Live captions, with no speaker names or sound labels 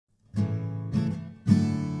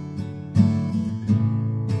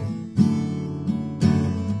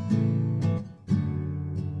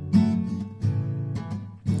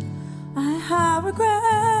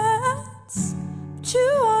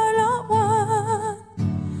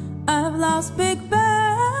lost big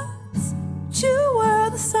bets, but you were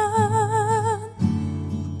the sun.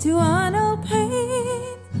 Do I know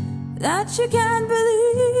pain that you can't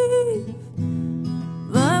believe?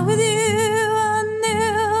 But with you I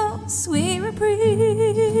knew sweet reprieve.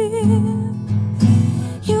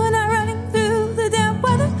 You and I running through the damp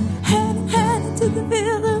weather, hand in hand into the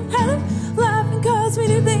field of heather, laughing cause we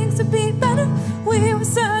knew things would be better. We were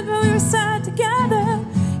sad, but we were sad together.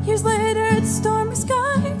 Years later it's stormy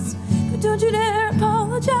skies, but don't you dare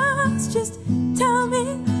apologize. Just tell me,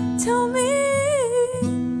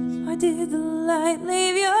 why did the light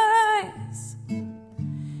leave your eyes?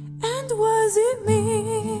 And was it me?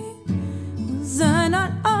 Was I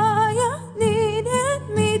not all you needed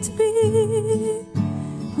me to be?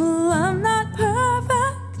 Well, I'm not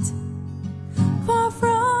perfect, far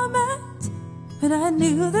from it, but I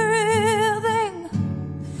knew the real thing,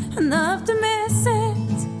 enough to miss it.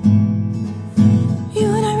 You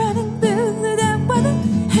and I running through the damp weather,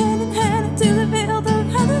 hand in hand into the field of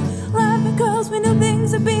heather, laughing cause we knew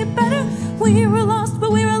things would be better. We were lost,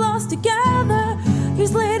 but we were lost together.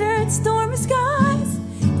 Years later it's stormy skies,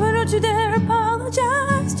 but don't you dare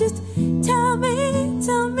apologize. Just tell me, is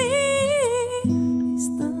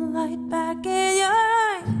the light back in your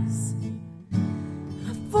eyes?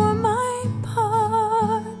 For my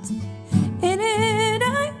part, in it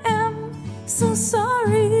I am so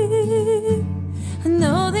sorry. I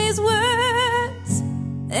know these words,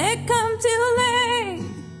 they come too late.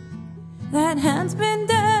 That hand's been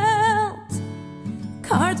dealt,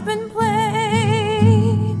 cards been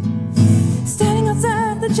played. Standing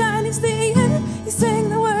outside the Chinese theater, you sang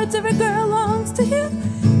the words every girl longs to hear.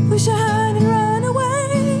 Wish I hadn't run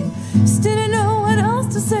away, just didn't know what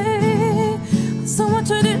else to say. So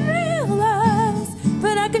much I didn't realize,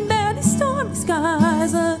 but I can bear these stormy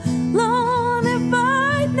skies alone. If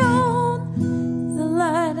I'd known the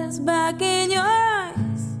light is back in your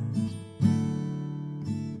eyes.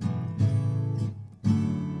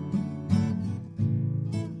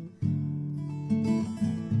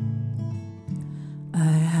 I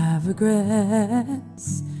have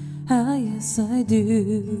regrets, ah yes I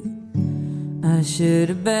do. I should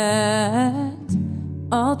have bet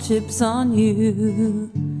all chips on you.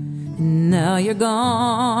 And now you're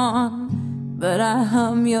gone, but I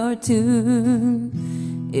hum your tune.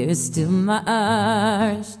 You're still my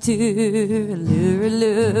Irish tooraloo.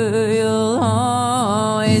 You'll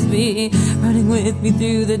always be running with me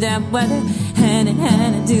through the damp weather, hand in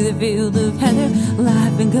hand into the field of heather,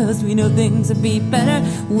 laughing cause we know things would be better.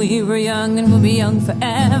 We were young and we'll be young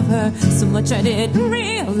forever. So much I didn't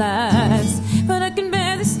realize, but I can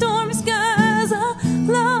bear the stormy skies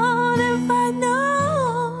alone. If I'd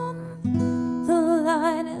known the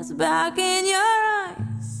light is back in your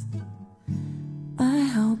eyes, I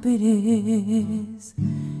hope it is,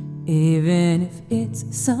 even if it's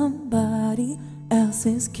somebody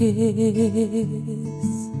else's kiss.